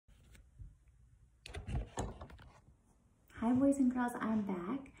Hi boys and girls, I'm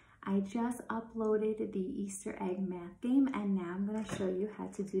back. I just uploaded the Easter egg math game and now I'm going to show you how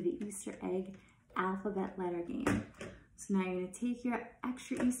to do the Easter egg alphabet letter game. So now you're going to take your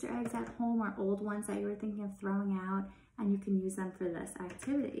extra Easter eggs at home or old ones that you were thinking of throwing out and you can use them for this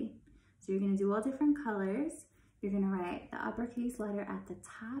activity. So you're going to do all different colors. You're going to write the uppercase letter at the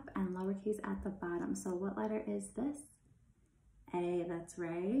top and lowercase at the bottom. So what letter is this? A, that's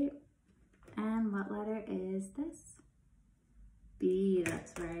right. And what letter is this? B,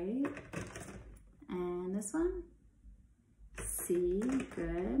 that's right. And this one? C,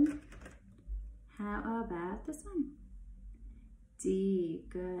 good. How about this one? D,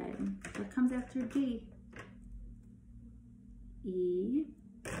 good. What comes after D? E,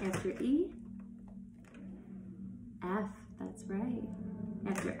 after E? F, that's right.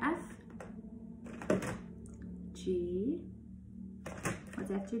 After F? G, what's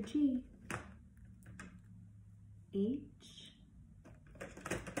after G? H,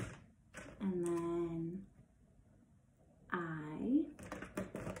 and then I,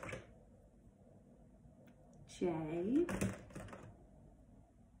 J,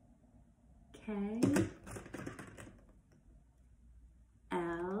 K,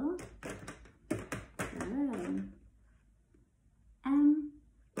 L, good, M,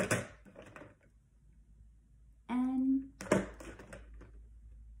 N,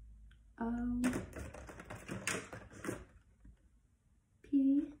 O,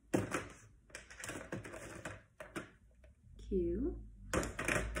 P, Q,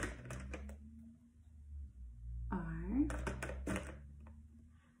 R,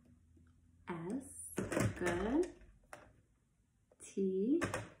 S, good, T,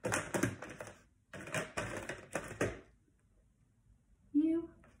 U,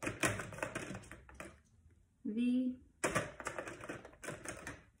 V,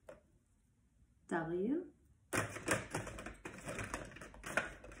 W,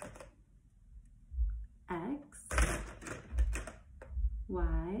 X,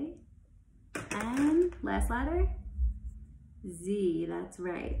 Y, and last letter, Z, that's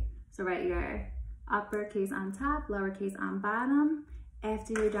right. So write your uppercase on top, lowercase on bottom.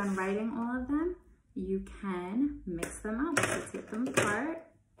 After you're done writing all of them, you can mix them up. So take them apart.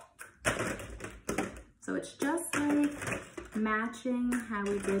 So it's just like matching how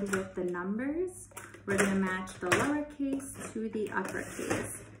we did with the numbers. We're gonna match the lowercase to the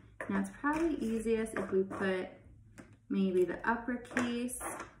uppercase. Now it's probably easiest if we put maybe the uppercase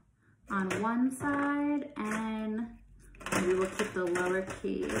on one side and maybe we'll keep the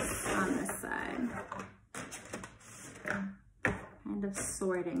lowercase on this side. Kind of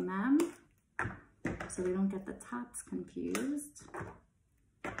sorting them so we don't get the tops confused.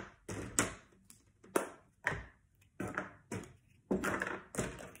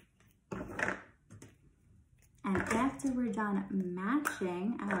 And after we're done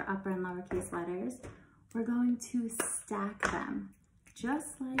matching our upper and lowercase letters, we're going to stack them,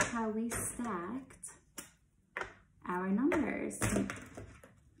 just like how we stacked our numbers.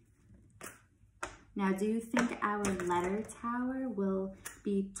 Now, do you think our letter tower will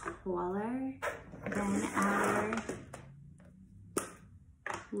be taller than our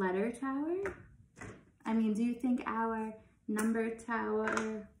letter tower? I mean, do you think our number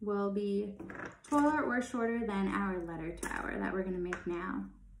tower will be taller or shorter than our letter tower that we're gonna make now?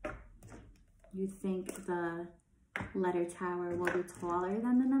 You think the letter tower will be taller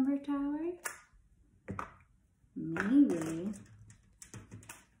than the number tower? Maybe.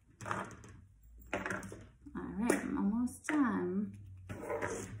 All right, I'm almost done.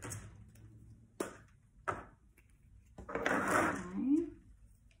 Okay.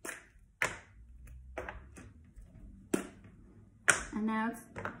 And now it's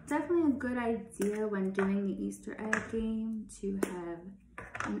definitely a good idea when doing the Easter egg game to have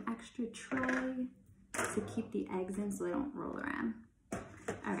an extra tray to keep the eggs in so they don't roll around.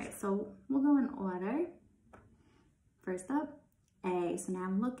 All right, so we'll go in order. First up, A. So now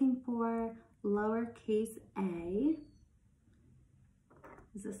I'm looking for lowercase a.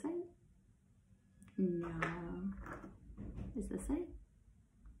 Is this it? No. Is this it?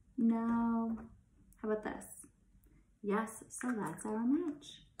 No. How about this? Yes, so that's our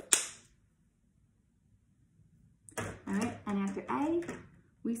match. All right, and after A,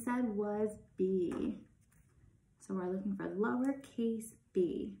 we said was B. So we're looking for lowercase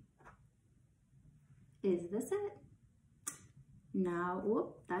b. Is this it? No,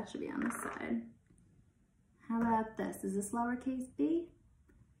 whoop, that should be on this side. How about this? Is this lowercase b?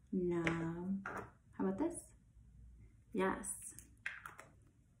 No. How about this? Yes.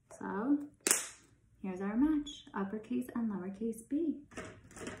 So here's our match, uppercase and lowercase b.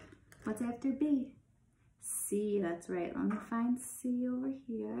 What's after B? C, that's right. Let me find C over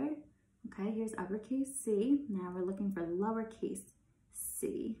here. Okay, here's uppercase C. Now we're looking for lowercase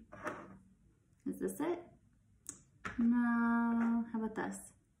c. Is this it? No. How about this?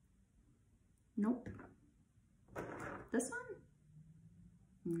 Nope. This one?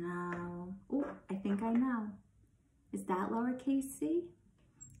 No. Oh, I think I know. Is that lowercase c?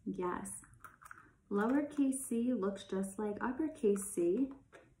 Yes. Lowercase c looks just like uppercase c,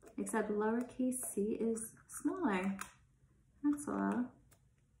 except lowercase c is smaller. That's all.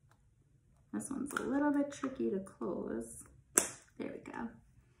 This one's a little bit tricky to close. There we go.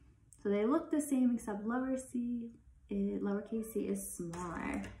 So they look the same except lowercase c is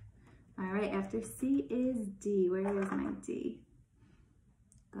smaller. All right, after C is D. Where is my D?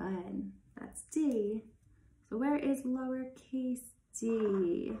 Good, that's D. So where is lowercase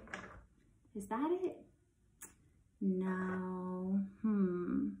d? Is that it? No.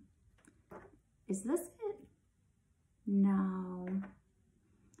 Is this it? No.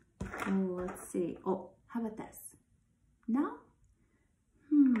 Oh, let's see. Oh, how about this? No?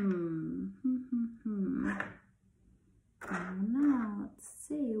 Oh no, let's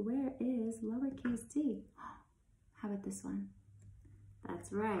see. Where is lowercase d? How about this one?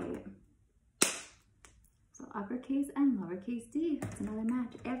 That's right. So uppercase and lowercase d. That's another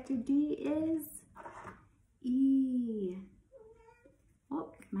match. After D is E.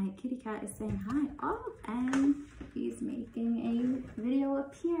 Oh, my kitty cat is saying hi. Oh, and he's making a video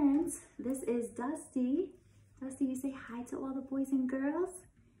appearance. This is Dusty. Dusty, you say hi to all the boys and girls?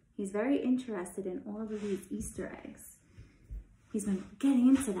 He's very interested in all of these Easter eggs. He's been getting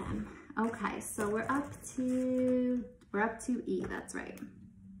into them. Okay, so we're up to E, that's right.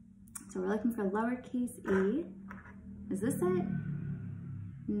 So we're looking for lowercase e. Is this it?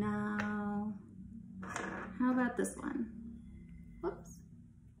 No. How about this one? Whoops.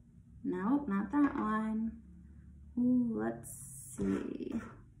 Nope, not that one. Ooh, let's see.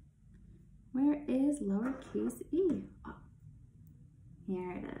 Where is lowercase e? Oh,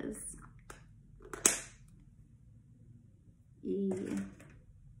 here it is. E.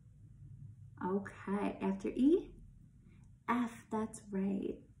 Okay, after E, F, that's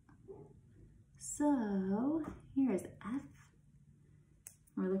right. So here's F.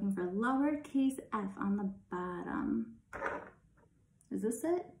 We're looking for lowercase f on the bottom. Is this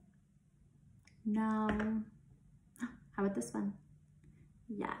it? No. How about this one?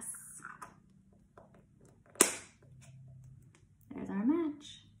 Yes. There's our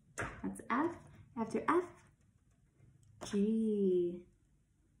match. That's F. After F, G.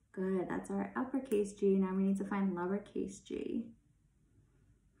 Good, that's our uppercase G. Now we need to find lowercase g.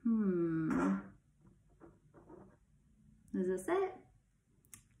 Is this it?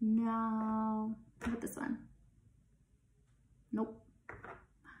 No. How about this one? Nope.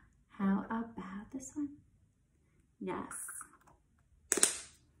 How about this one? Yes.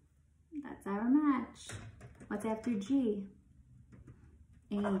 That's our match. What's after G?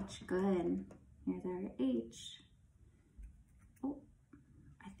 H. Good. Here's our H. Oh,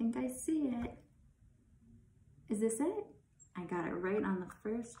 I think I see it. Is this it? I got it right on the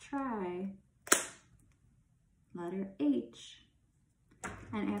first try. Letter H.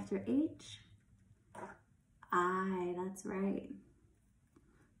 And after H, I, that's right.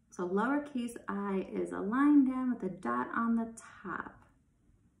 So lowercase I is a line down with a dot on the top.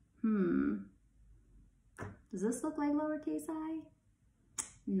 Does this look like lowercase I?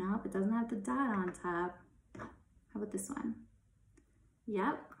 Nope, it doesn't have the dot on top. How about this one?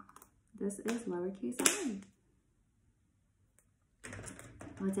 Yep, this is lowercase I.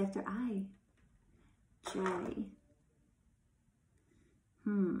 What's after I? J.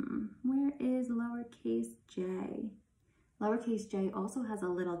 Where is lowercase j? Lowercase j also has a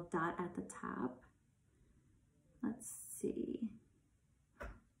little dot at the top. Let's see.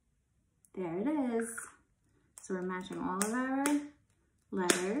 There it is. So we're matching all of our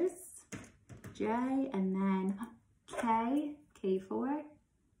letters. J and then K. K for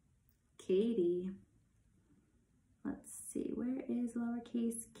Katie. Let's see, where is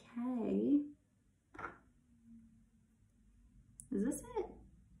lowercase k? Is this it?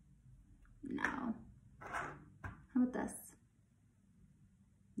 No. How about this?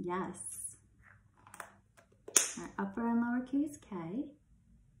 Yes. Our upper and lowercase k.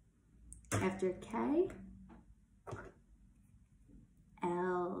 After K,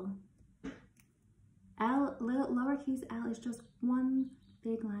 L. L, lowercase l is just one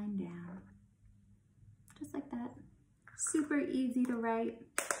big line down. Just like that. Super easy to write.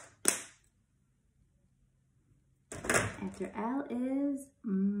 After L is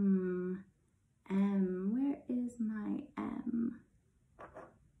M. Where is my M?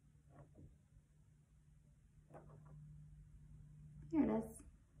 Here it is.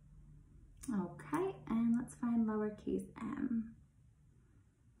 Okay, and let's find lowercase m.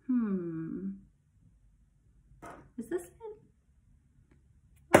 Is this it?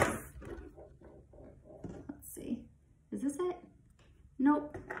 Let's see. Is this it?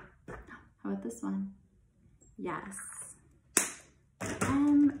 Nope. How about this one? Yes.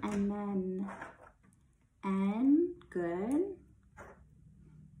 M and then N. Good.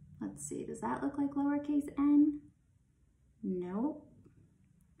 Let's see. Does that look like lowercase n? Nope.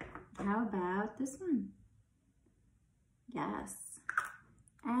 How about this one? Yes.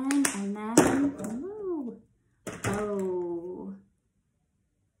 N and then ooh, O.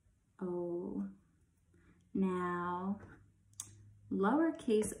 O. Now,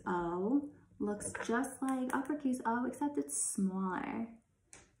 lowercase o looks just like uppercase O, except it's smaller.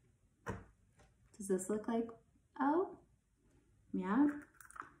 Does this look like O? Yeah.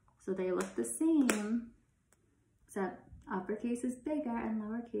 So they look the same, except uppercase is bigger and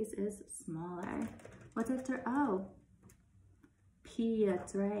lowercase is smaller. What's after O? P,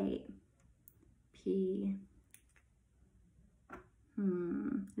 that's right. P.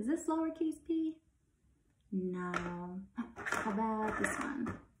 Is this lowercase p? No. How about this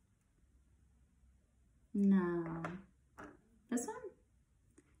one? No. This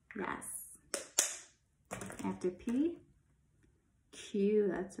one? Yes. After P,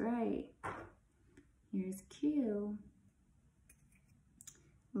 Q, that's right. Here's Q.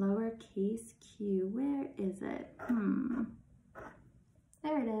 Lowercase q, where is it?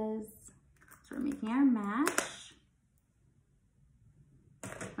 There it is. So we're making our match.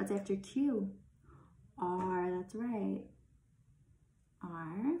 What's after Q? R, that's right.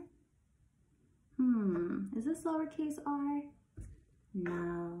 R. Is this lowercase r?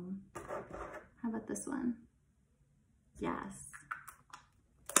 No. How about this one? Yes.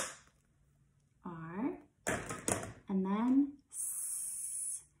 R. And then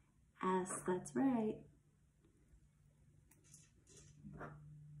S, that's right.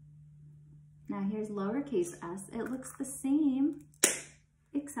 Now here's lowercase s. It looks the same,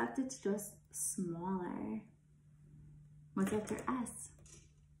 except it's just smaller. What's after S?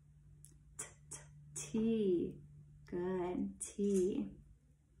 T. Good. T.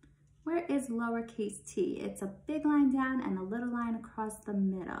 Where is lowercase t? It's a big line down and a little line across the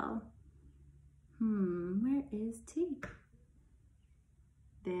middle. Where is T?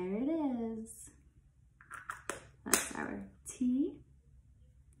 There it is. That's our T.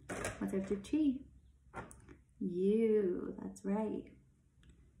 What's after T? U. That's right.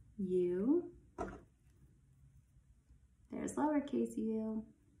 U. There's lowercase u.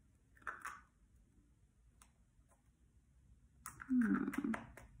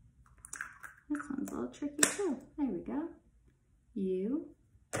 This one's a little tricky too. There we go. U.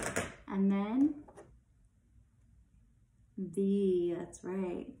 And then V. That's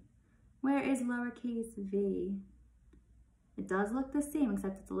right. Where is lowercase v? It does look the same,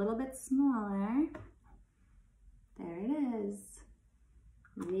 except it's a little bit smaller. There it is.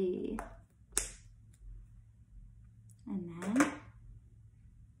 V. And then,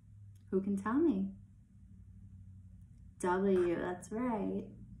 who can tell me? W, that's right.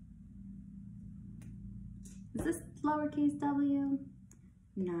 Is this lowercase w?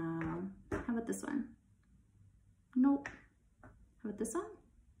 No. How about this one? Nope. How about this one?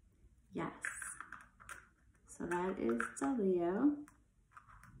 Yes. So that is W.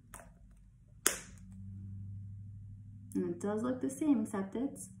 And it does look the same, except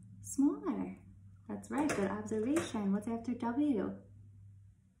it's smaller. That's right, good observation. What's after W?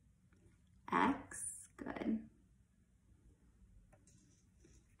 X, good.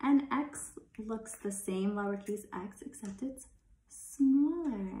 And X looks the same, lowercase x, except it's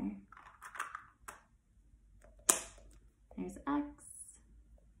smaller. There's X.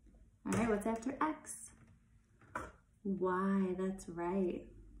 All right, what's after X? Y, that's right.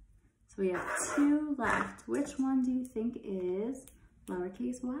 So we have two left. Which one do you think is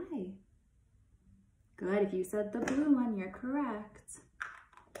lowercase y? Good, if you said the blue one, you're correct.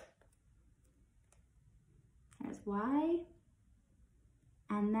 There's Y.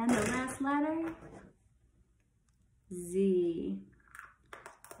 And then the last letter, Z.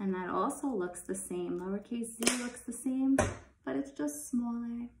 And that also looks the same. Lowercase z looks the same, but it's just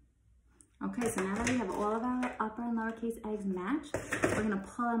smaller. Okay, so now that we have all of our upper and lowercase eggs matched, we're gonna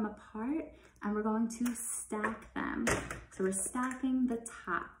pull them apart and we're going to stack them. So we're stacking the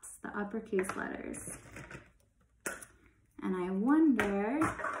tops, the uppercase letters. And I wonder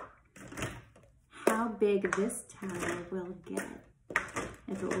how big this tower will get.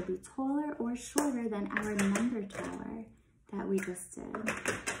 If it will be taller or shorter than our number tower that we just did.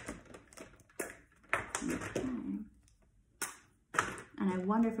 Okay.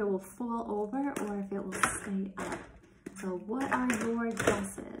 wonder if it will fall over or if it will stay up. So what are your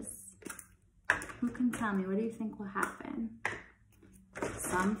guesses? Who can tell me? What do you think will happen?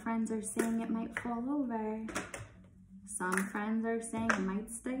 Some friends are saying it might fall over. Some friends are saying it might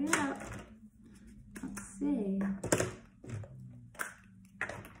stay up. Let's see.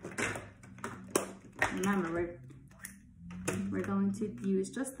 Remember, we're going to use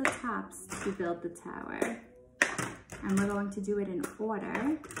just the tops to build the tower. And we're going to do it in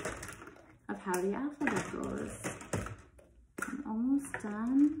order of how the alphabet goes. I'm almost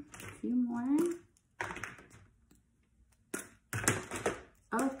done. A few more.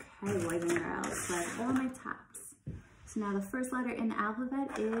 Okay, boys and girls, so I have all my tops. So now the first letter in the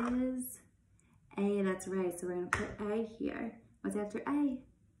alphabet is A, that's right. So we're gonna put A here. What's after A?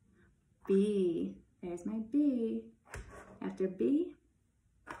 B, there's my B. After B,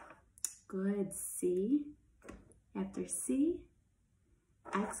 good, C. After C,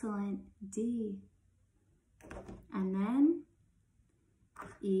 excellent, D. And then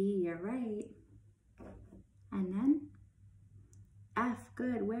E, you're right. And then F,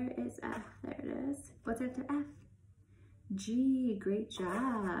 good, where is F? There it is. What's after F? G, great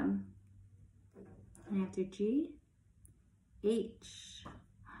job. And after G, H.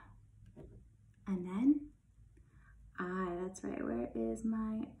 And then I, that's right, where is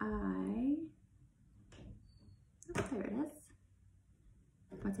my I? Oh, there it is.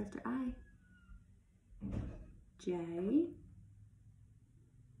 What's after I? J.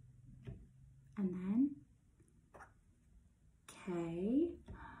 And then K.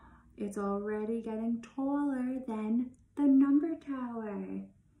 It's already getting taller than the number tower.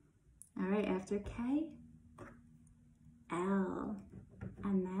 All right, after K, L.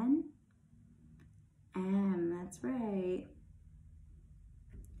 And then M, that's right.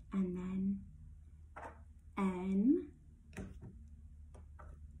 And then N,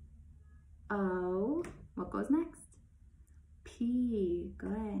 O, what goes next? P,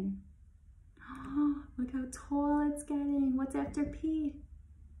 good. Oh, look how tall it's getting. What's after P?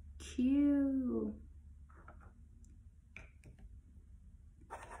 Q.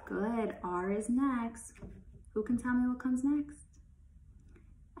 Good, R is next. Who can tell me what comes next?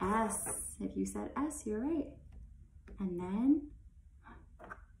 S, if you said S, you're right. And then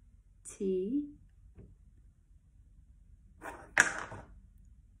T,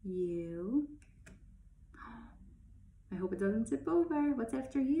 U. I hope it doesn't tip over. What's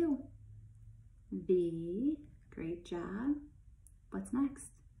after U? V, great job. What's next?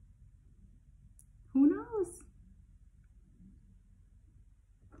 Who knows?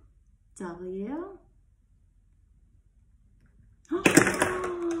 W.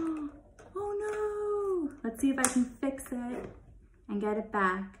 Oh no! Let's see if I can fix it and get it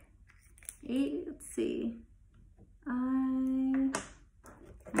back. Let's see. I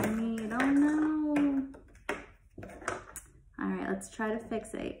need, oh no. All right, let's try to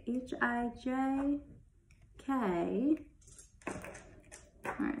fix it. H-I-J-K.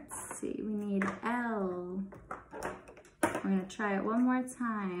 All right, let's see, we need L. We're gonna try it one more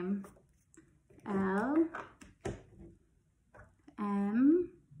time. L, M,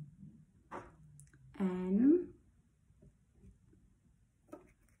 N,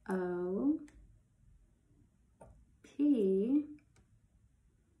 O, P,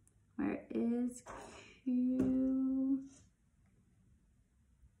 where is Q,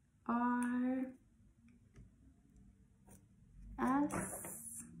 R,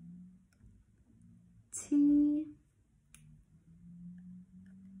 S, T,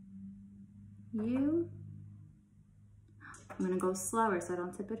 U. I'm gonna go slower so I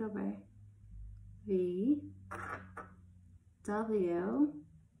don't tip it over. V, W.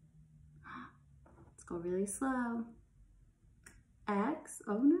 Let's go really slow. X,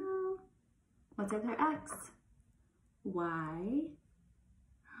 oh no. What's after X? Y.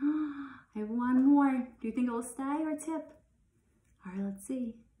 I have one more. Do you think it will stay or tip? All right, let's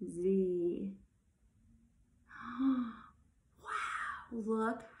see. Z. Wow,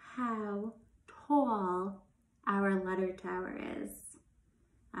 look how tall our letter tower is.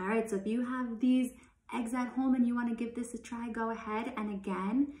 All right, so if you have these eggs at home and you want to give this a try, go ahead. And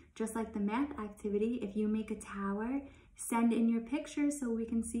again, just like the math activity, if you make a tower, send in your pictures so we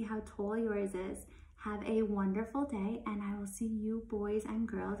can see how tall yours is. Have a wonderful day, and I will see you boys and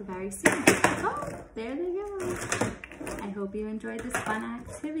girls very soon. Oh, there they go. I hope you enjoyed this fun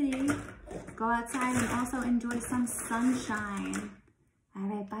activity. Go outside and also enjoy some sunshine. All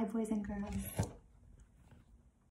right, bye boys and girls.